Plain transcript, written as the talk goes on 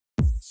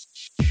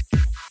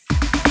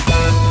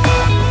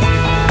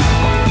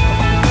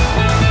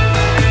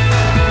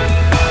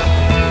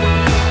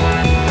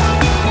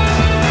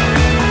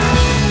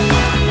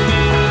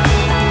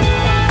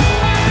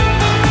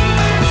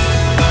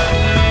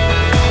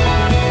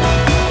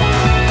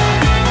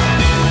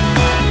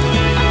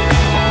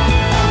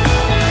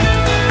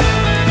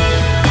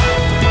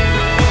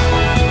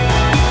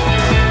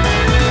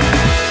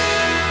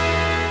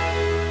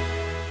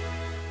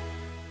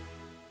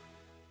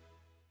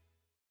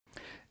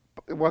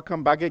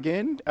welcome back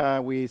again.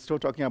 We're still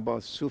talking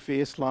about Sufi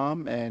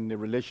Islam and the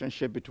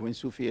relationship between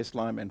Sufi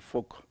Islam and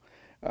folk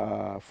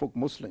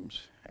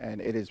Muslims.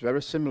 And it is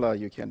very similar.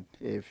 You can,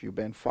 if you've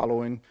been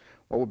following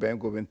what we've been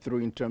going through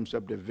in terms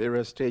of the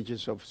various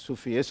stages of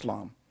Sufi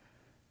Islam.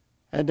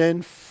 And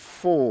then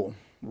four,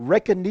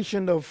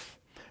 recognition of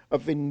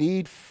a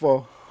need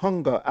for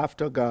hunger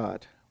after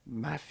God.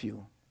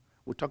 Matthew.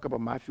 We talked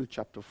about Matthew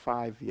chapter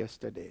 5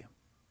 yesterday.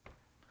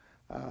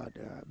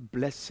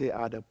 Blessed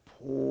are the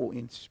poor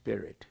in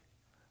spirit.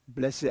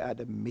 Blessed are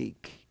the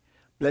meek.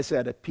 Blessed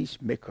are the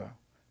peacemaker.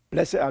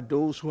 Blessed are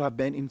those who have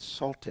been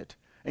insulted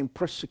and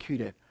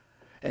persecuted.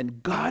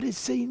 And God is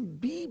saying,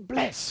 be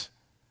blessed.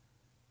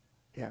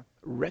 Yeah,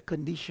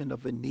 recognition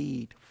of a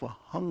need for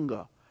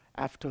hunger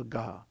after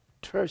God,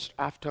 thirst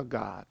after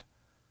God.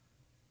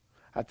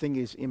 I think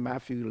it's in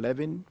Matthew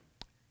 11,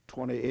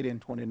 28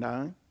 and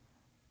 29.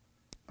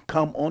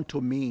 Come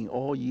unto me,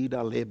 all ye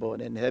that labor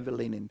and heavy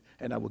laden,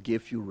 and I will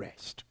give you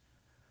rest.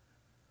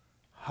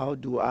 How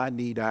do I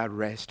need that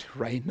rest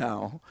right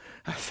now?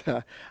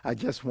 I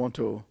just want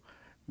to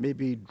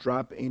maybe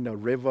drop in a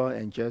river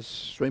and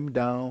just swim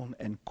down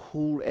and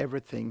cool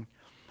everything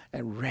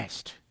and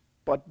rest.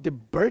 But the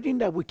burden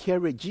that we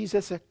carry,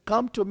 Jesus said,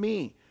 come to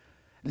me.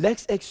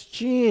 Let's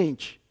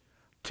exchange.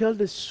 Tell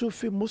the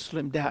Sufi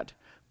Muslim that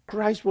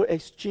Christ will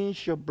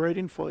exchange your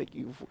burden for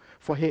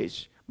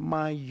his.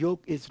 My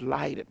yoke is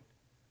lightened.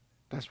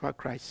 That's what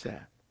Christ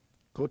said.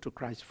 Go to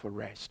Christ for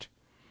rest.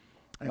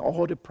 And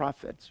all the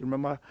prophets,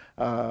 remember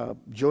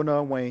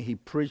Jonah, when he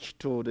preached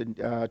to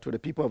the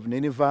people of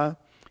Nineveh,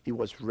 he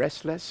was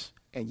restless,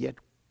 and yet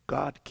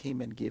God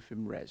came and gave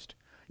him rest.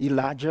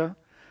 Elijah,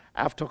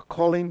 after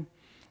calling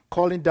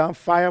down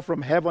fire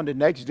from heaven the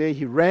next day,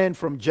 he ran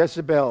from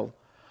Jezebel,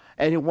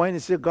 and he went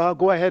and said, God,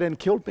 go ahead and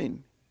kill me.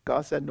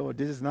 God said, no,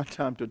 this is not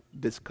time to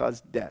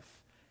discuss death.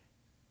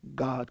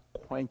 God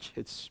quenched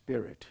his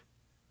spirit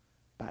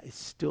by a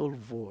still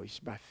voice,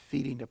 by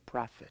feeding the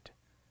prophet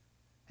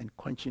and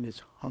quenching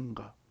his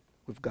hunger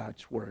with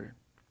God's word.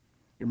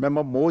 You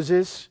remember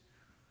Moses,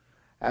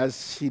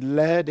 as he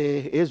led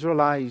the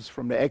Israelites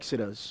from the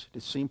Exodus,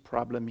 the same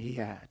problem he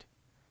had.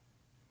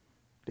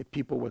 The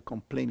people were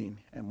complaining,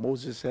 and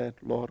Moses said,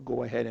 Lord,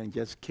 go ahead and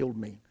just kill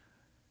me.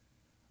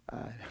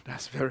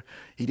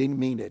 He didn't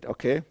mean it,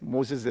 okay?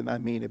 Moses did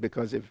not mean it,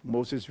 because if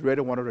Moses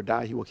really wanted to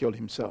die, he would kill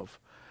himself.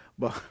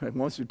 But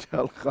once you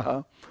tell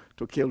God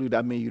to kill you,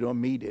 that means you don't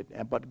mean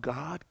it. But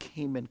God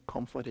came and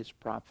comforted his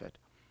prophet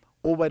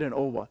over and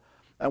over.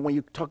 And when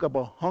you talk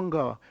about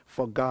hunger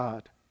for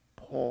God,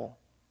 Paul,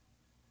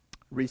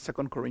 read 2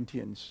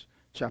 Corinthians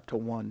chapter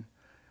 1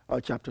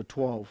 or chapter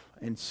 12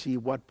 and see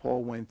what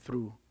Paul went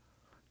through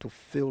to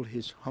fill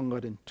his hunger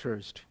and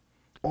thirst.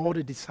 All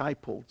the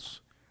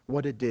disciples,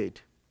 what they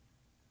did.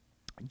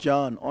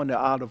 John on the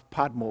Isle of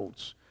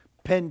Patmos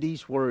penned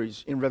these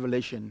words in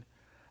Revelation.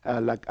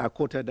 Like I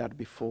quoted that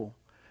before.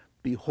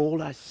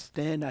 Behold, I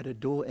stand at the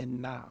door and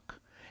knock.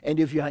 And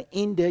if you are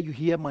in there, you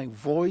hear my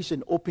voice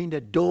and open the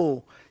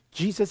door.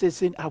 Jesus is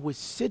saying, I will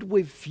sit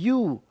with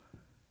you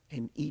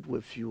and eat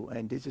with you.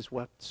 And this is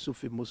what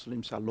Sufi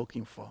Muslims are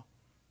looking for.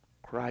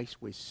 Christ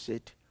will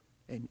sit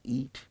and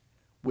eat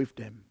with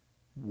them,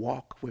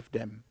 walk with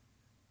them.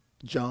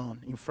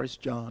 John, in 1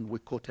 John, we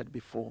quoted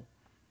before.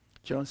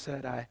 John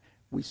said,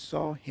 we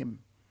saw him,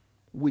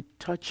 we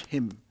touched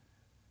him,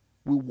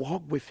 we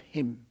walked with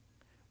him.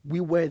 We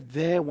were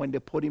there when they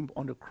put him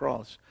on the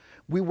cross.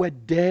 We were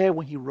there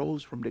when he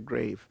rose from the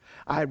grave.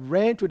 I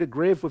ran to the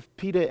grave with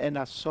Peter and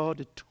I saw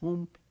the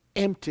tomb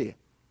empty.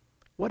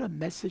 What a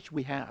message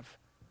we have.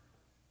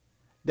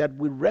 That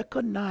we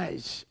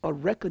recognize a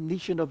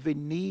recognition of a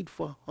need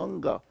for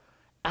hunger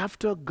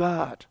after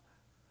God.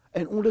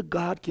 And only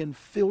God can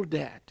fill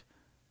that.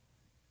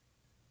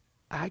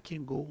 I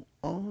can go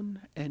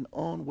on and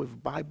on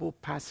with Bible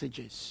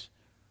passages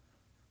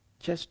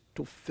just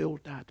to fill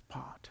that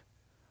part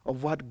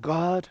of what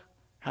God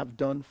have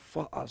done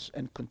for us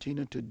and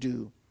continue to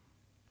do.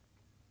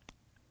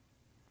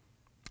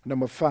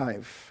 Number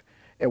 5,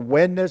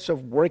 awareness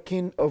of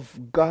working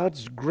of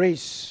God's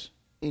grace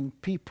in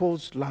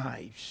people's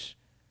lives.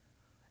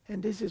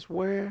 And this is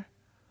where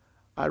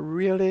I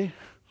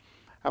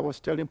was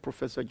telling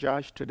Professor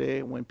Josh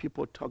today, when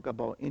people talk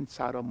about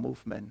insider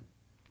movement,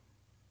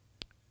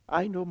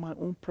 I know my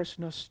own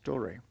personal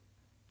story.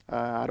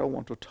 I don't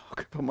want to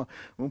talk about my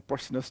own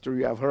personal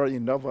story. I've heard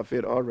enough of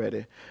it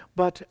already.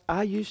 But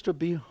I used to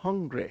be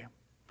hungry,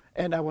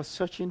 and I was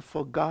searching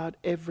for God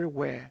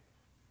everywhere.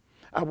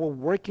 I was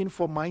working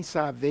for my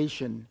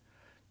salvation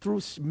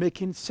through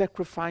making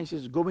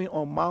sacrifices, going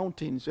on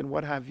mountains and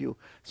what have you.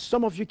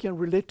 Some of you can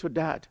relate to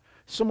that.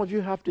 Some of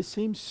you have the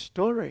same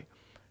story.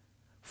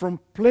 From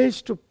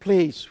place to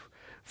place,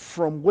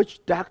 from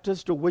witch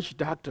doctors to witch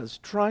doctors,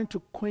 trying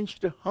to quench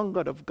the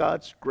hunger of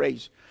God's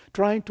grace,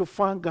 trying to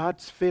find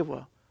God's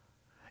favor.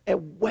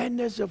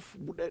 Awareness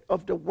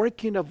of the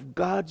working of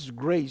God's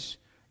grace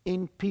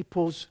in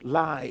people's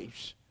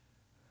lives.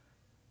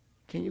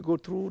 Can you go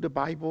through the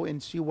Bible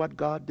and see what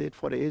God did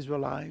for the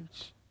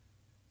Israelites?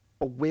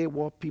 a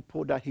wayward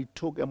people that he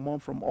took among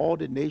from all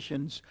the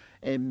nations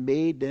and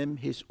made them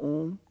his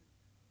own.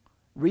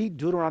 Read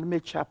Deuteronomy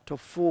chapter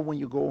 4 when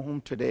you go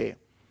home today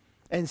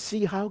and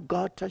see how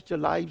God touched the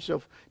lives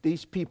of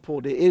these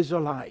people, the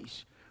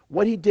Israelites,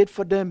 what he did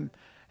for them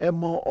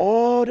among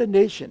all the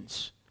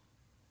nations.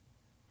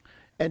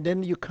 And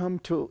then you come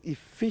to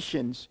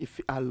Ephesians.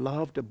 I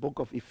love the book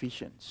of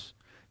Ephesians.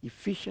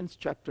 Ephesians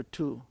chapter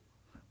 2.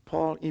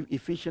 Paul in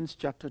Ephesians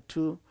chapter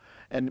 2.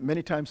 And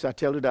many times I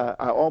tell you that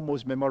I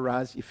almost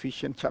memorized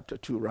Ephesians chapter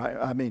 2, right?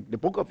 I mean, the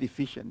book of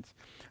Ephesians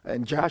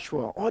and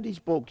Joshua, all these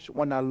books.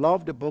 When I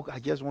love the book, I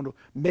just want to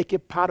make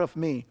it part of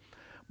me.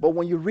 But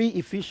when you read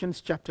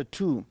Ephesians chapter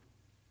 2,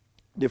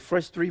 the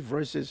first 3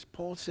 verses,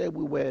 Paul said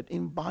we were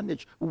in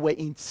bondage. We were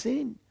in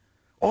sin.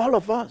 All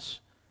of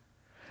us.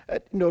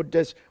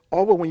 There's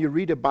always when you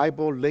read the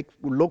Bible,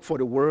 look for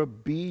the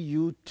word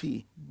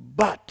B-U-T.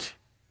 But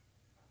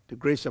the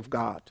grace of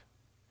God.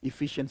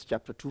 Ephesians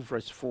chapter 2,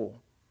 verse 4.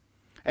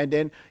 And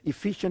then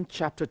Ephesians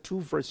chapter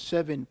 2, verse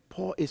 7,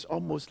 Paul is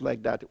almost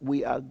like that.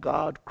 We are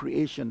God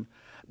creation.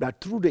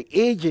 That through the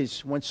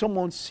ages, when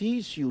someone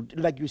sees you,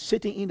 like you're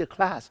sitting in the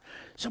class,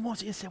 someone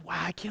says, wow,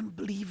 I can't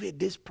believe it.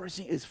 This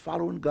person is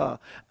following God.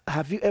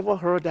 Have you ever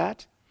heard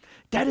that?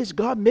 That is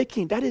God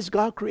making. That is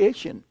God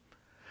creation.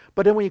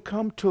 But then when you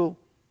come to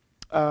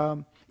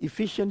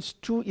Ephesians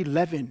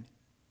 2:11,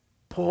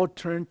 Paul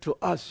turned to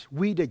us,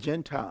 we the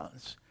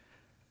Gentiles.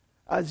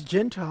 As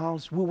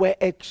Gentiles, we were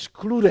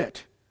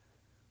excluded.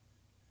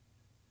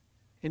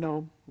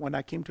 When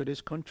I came to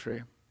this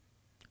country,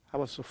 I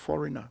was a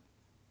foreigner.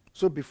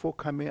 So before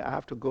coming, I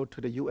have to go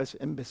to the U.S.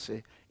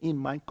 Embassy in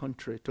my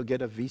country to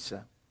get a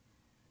visa.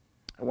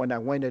 And when I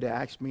went there, they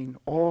asked me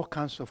all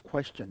kinds of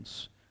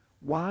questions.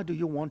 Why do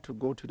you want to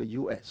go to the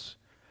U.S.?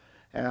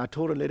 And I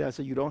told the lady, I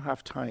said, you don't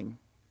have time.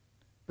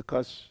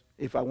 Because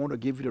if I want to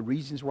give you the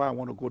reasons why I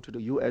want to go to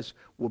the U.S.,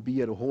 we'll be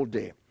here the whole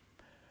day.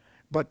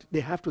 But they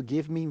have to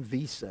give me a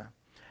visa.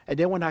 And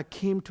then when I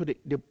came to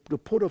the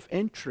port of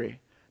entry,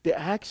 they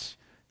asked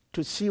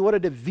to see whether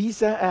the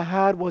visa I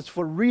had was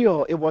for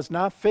real. It was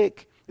not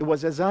fake. It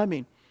was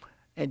examined.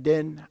 And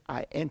then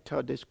I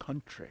entered this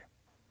country.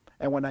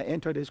 And when I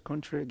entered this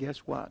country, guess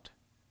what?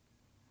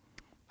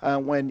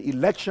 When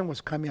election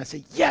was coming, I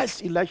said,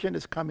 yes, election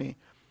is coming.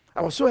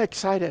 I was so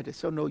excited. They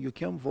said, no, you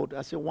can't vote.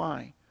 I said,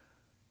 why?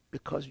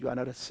 Because you are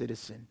not a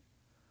citizen.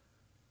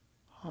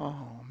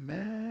 Oh,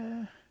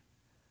 man.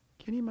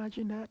 Can you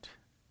imagine that?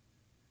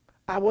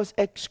 I was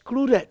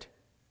excluded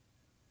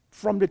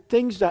from the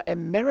things that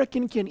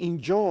American can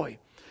enjoy,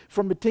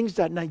 from the things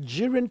that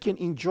Nigerian can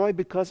enjoy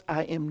because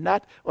I am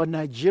not a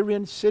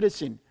Nigerian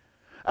citizen.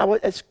 I was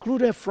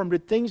excluded from the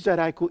things that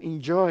I could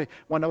enjoy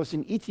when I was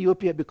in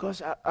Ethiopia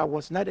because I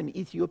was not an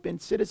Ethiopian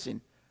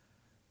citizen.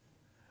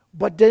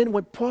 But then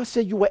when Paul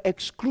said you were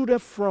excluded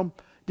from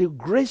the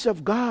grace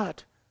of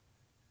God,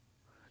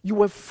 you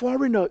were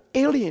foreigner,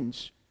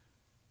 aliens.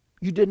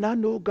 You did not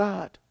know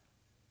God.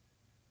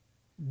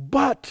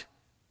 But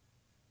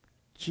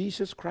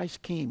Jesus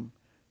Christ came,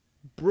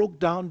 broke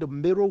down the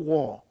middle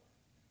wall.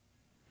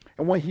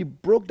 And when he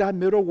broke that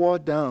middle wall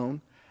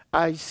down,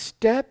 I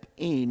stepped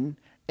in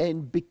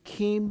and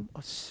became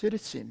a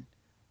citizen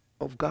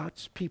of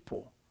God's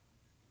people.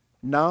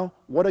 Now,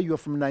 whether you're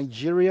from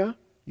Nigeria,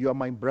 you are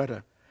my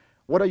brother.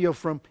 Whether you're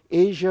from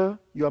Asia,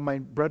 you are my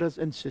brothers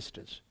and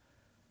sisters.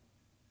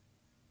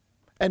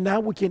 And now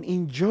we can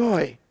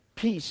enjoy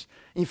peace.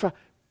 In fact,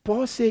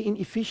 Paul said in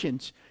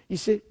Ephesians, he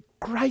said,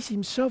 Christ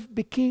himself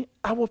became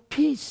our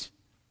peace.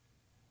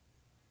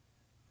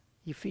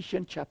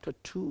 Ephesians chapter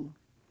 2,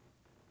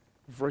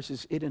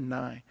 verses 8 and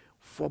 9.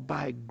 For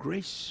by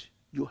grace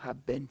you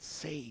have been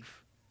saved.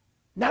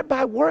 Not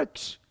by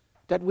works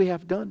that we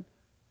have done.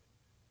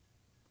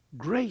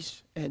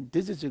 Grace. And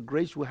this is a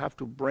grace we have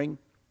to bring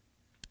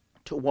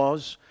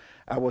towards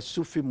our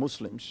Sufi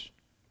Muslims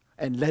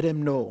and let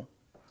them know.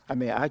 I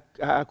mean, I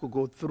could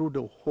go through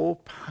the whole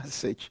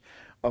passage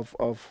of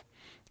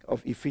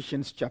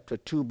Ephesians chapter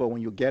 2, but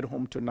when you get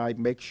home tonight,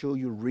 make sure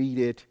you read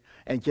it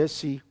and just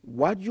see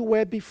what you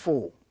were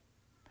before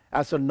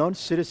as a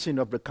non-citizen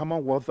of the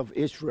Commonwealth of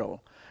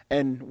Israel.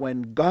 And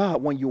when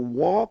you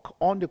walk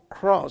on the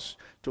cross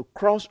to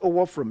cross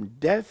over from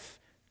death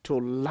to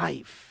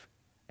life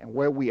and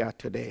where we are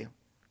today,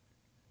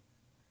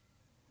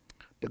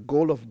 the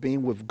goal of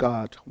being with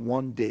God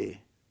one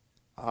day,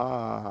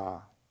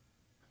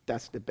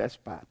 that's the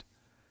best part.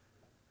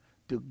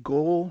 The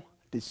goal,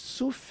 the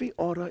Sufi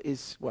order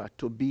is what?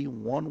 To be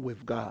one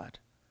with God.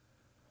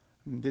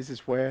 And this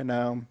is where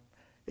now,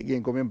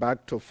 again, going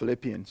back to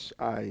Philippians,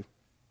 I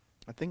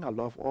think I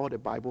love all the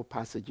Bible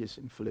passages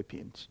in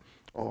Philippians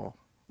or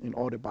in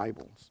all the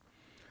Bibles.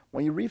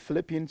 When you read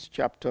Philippians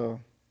chapter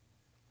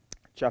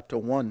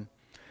 1,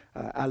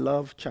 I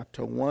love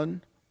chapter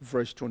 1,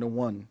 verse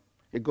 21.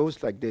 It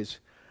goes like this.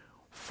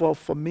 For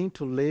me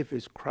to live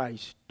is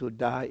Christ, to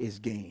die is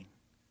gain.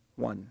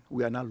 One,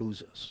 we are not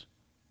losers.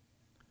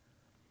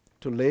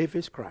 To live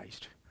is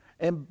Christ.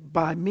 And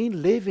by me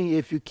living,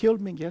 if you kill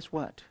me, guess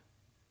what?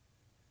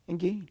 In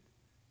gain.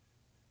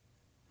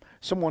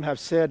 Someone have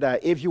said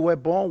that if you were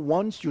born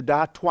once, you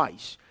die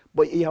twice.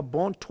 But if you are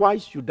born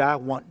twice, you die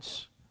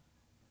once.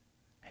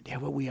 And there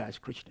we are as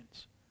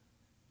Christians.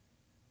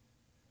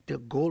 The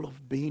goal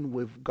of being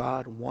with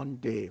God one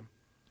day.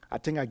 I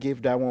think I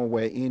gave that one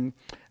where in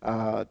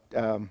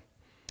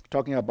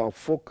talking about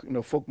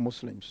folk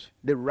Muslims.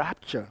 The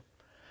rapture.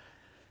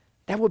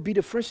 That would be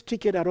the first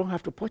ticket I don't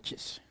have to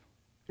purchase.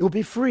 It will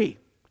be free.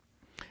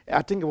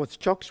 I think it was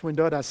Chuck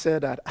Swindoll that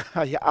said that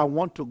I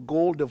want to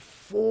go the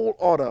full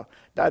order.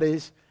 That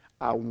is,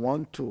 I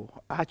want to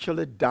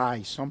actually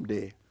die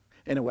someday.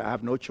 Anyway, I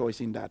have no choice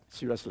in that,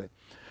 seriously.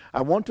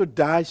 I want to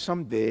die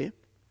someday,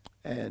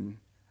 and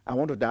I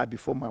want to die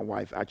before my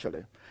wife,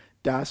 actually.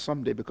 Die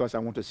someday because I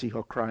want to see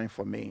her crying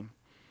for me.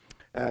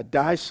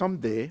 Die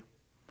someday,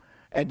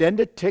 and then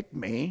they take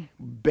me,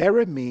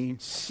 bury me,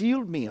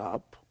 seal me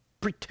up,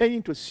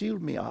 pretending to seal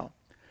me up.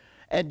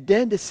 And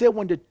then they say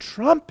when the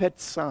trumpet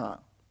sound,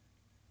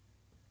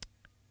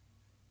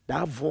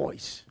 that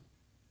voice,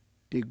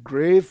 the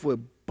grave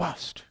will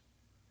burst.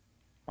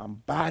 My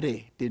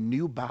body, the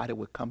new body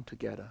will come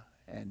together.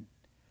 And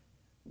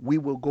we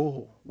will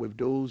go with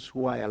those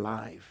who are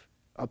alive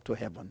up to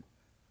heaven.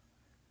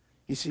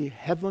 You see,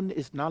 heaven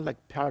is not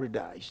like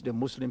paradise, the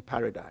Muslim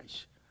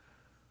paradise.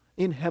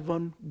 In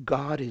heaven,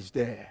 God is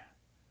there.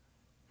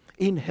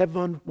 In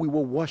heaven, we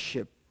will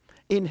worship.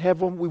 In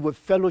heaven, we will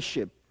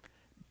fellowship.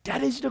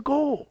 That is the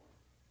goal.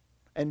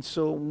 And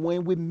so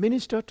when we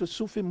minister to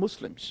Sufi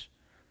Muslims,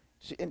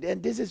 and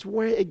this is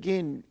where,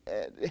 again,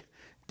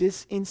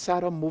 this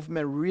insider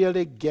movement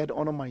really get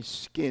under my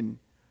skin.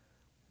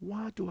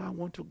 Why do I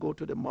want to go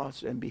to the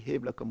mosque and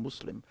behave like a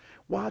Muslim?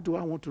 Why do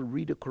I want to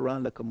read the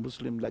Quran like a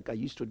Muslim like I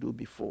used to do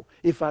before?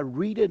 If I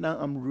read it now,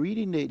 I'm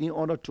reading it in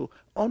order to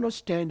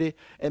understand it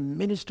and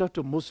minister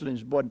to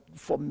Muslims. But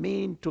for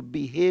me to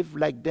behave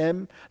like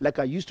them, like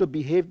I used to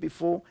behave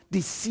before,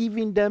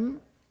 deceiving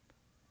them,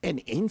 an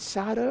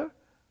insider,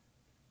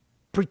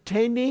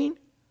 pretending.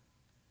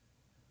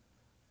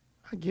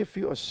 I'll give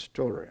you a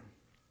story.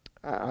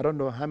 I don't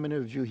know how many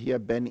of you here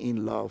have been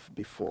in love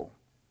before.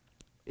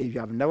 If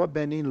you have never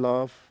been in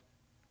love,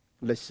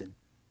 listen.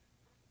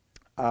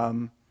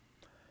 When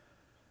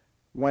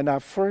I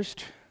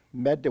first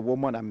met the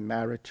woman I'm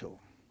married to,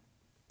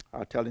 I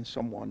was telling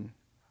someone,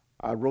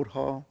 I wrote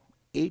her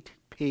 8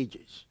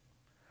 pages.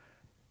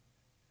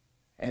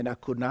 And I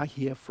could not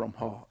hear from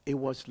her. It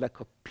was like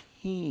a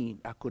pain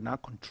I could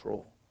not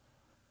control.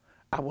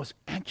 I was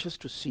anxious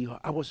to see her.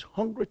 I was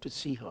hungry to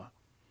see her.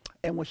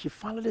 And when she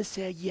finally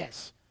said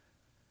yes.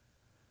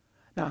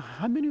 Now,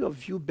 how many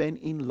of you been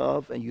in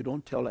love and you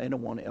don't tell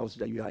anyone else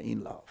that you are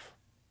in love?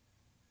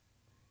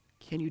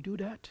 Can you do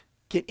that?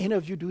 Can any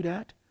of you do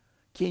that?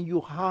 Can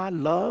you hide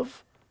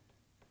love?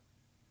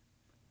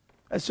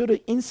 And so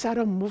the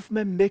insider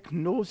movement make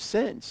no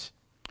sense.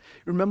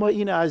 Remember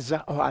in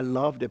Isaiah, I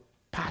love the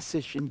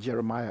passage in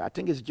Jeremiah. I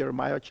think it's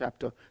Jeremiah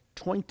chapter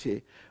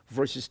 20,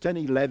 verses 10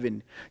 and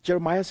 11.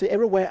 Jeremiah said,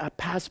 everywhere I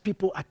pass,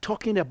 people are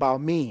talking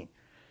about me.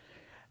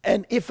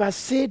 And if I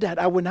say that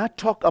I will not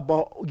talk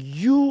about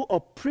you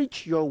or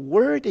preach your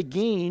word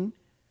again,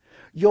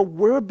 your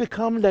word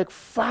becomes like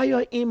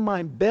fire in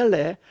my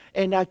belly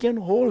and I can't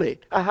hold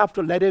it. I have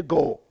to let it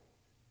go.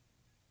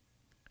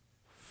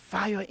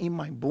 Fire in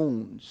my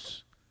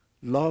bones,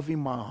 love in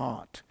my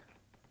heart.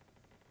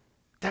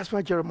 That's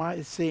what Jeremiah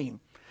is saying.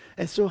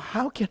 And so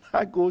how can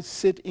I go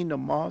sit in the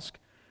mosque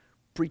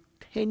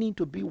pretending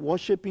to be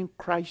worshiping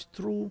Christ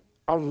through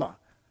Allah?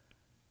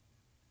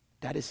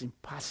 That is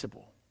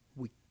impossible.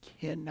 We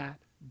cannot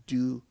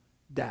do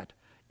that.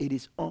 It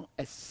is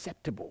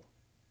unacceptable.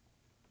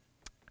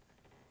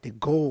 The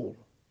goal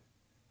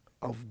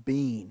of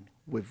being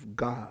with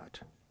God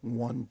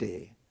one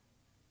day,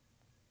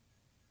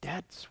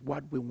 that's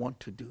what we want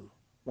to do.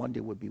 One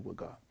day we'll be with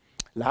God.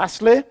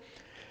 Lastly,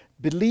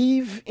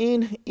 believe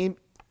in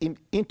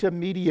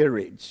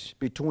intermediaries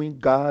between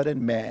God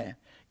and man,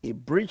 a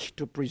bridge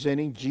to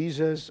presenting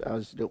Jesus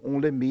as the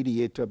only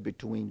mediator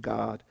between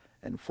God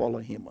and fellow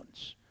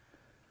humans.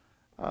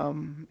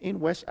 In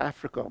West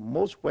Africa,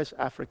 most West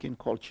African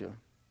culture,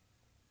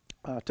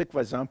 take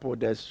for example,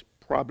 there's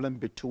problem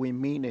between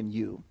me and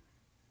you.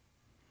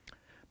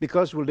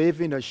 Because we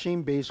live in a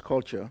shame-based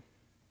culture,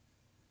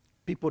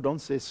 people don't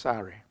say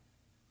sorry.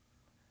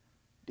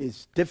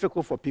 It's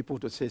difficult for people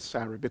to say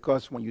sorry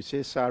because when you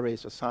say sorry,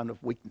 it's a sign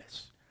of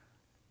weakness.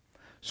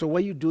 So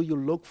what you do, you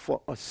look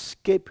for a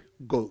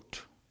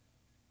scapegoat.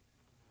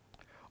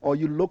 Or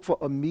you look for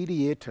a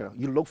mediator.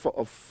 You look for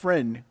a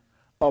friend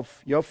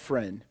of your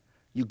friend.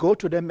 You go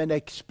to them and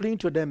explain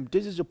to them,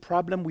 this is a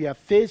problem we are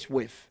faced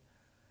with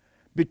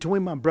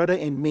between my brother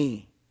and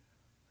me.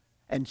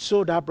 And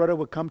so that brother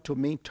will come to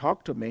me,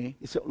 talk to me.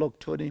 He said, look,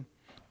 Tony,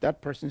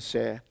 that person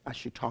said I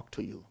should talk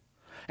to you.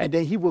 And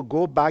then he will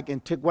go back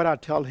and take what I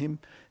tell him,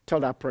 tell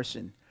that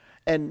person.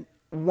 And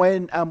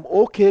when I'm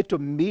okay to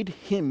meet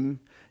him,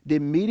 the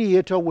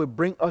mediator will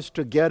bring us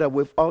together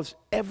with us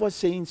ever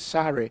saying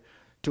sorry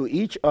to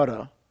each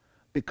other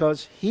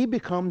because he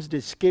becomes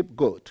the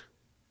scapegoat.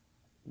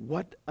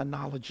 What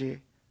analogy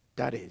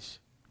that is.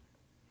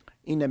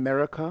 In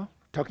America,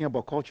 Talking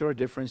about cultural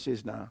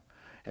differences now,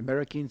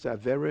 Americans are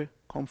very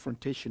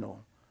confrontational.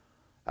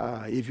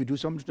 If you do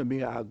something to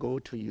me, I'll go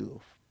to you.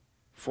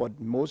 For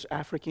most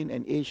African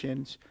and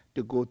Asians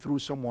to go through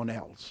someone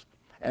else,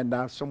 and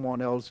now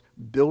someone else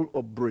build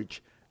a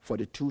bridge for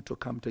the two to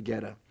come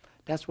together.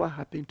 That's what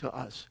happened to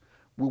us.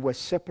 We were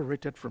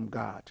separated from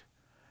God,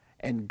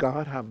 and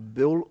God have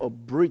built a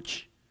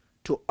bridge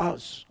to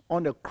us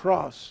on the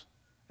cross,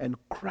 and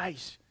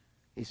Christ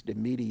is the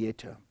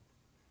mediator.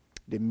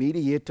 The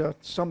mediator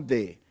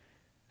someday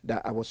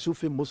that our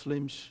Sufi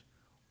Muslims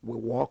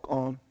will walk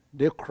on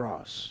the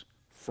cross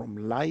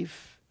from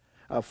life,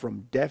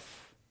 from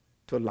death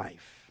to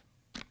life.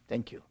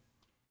 Thank you.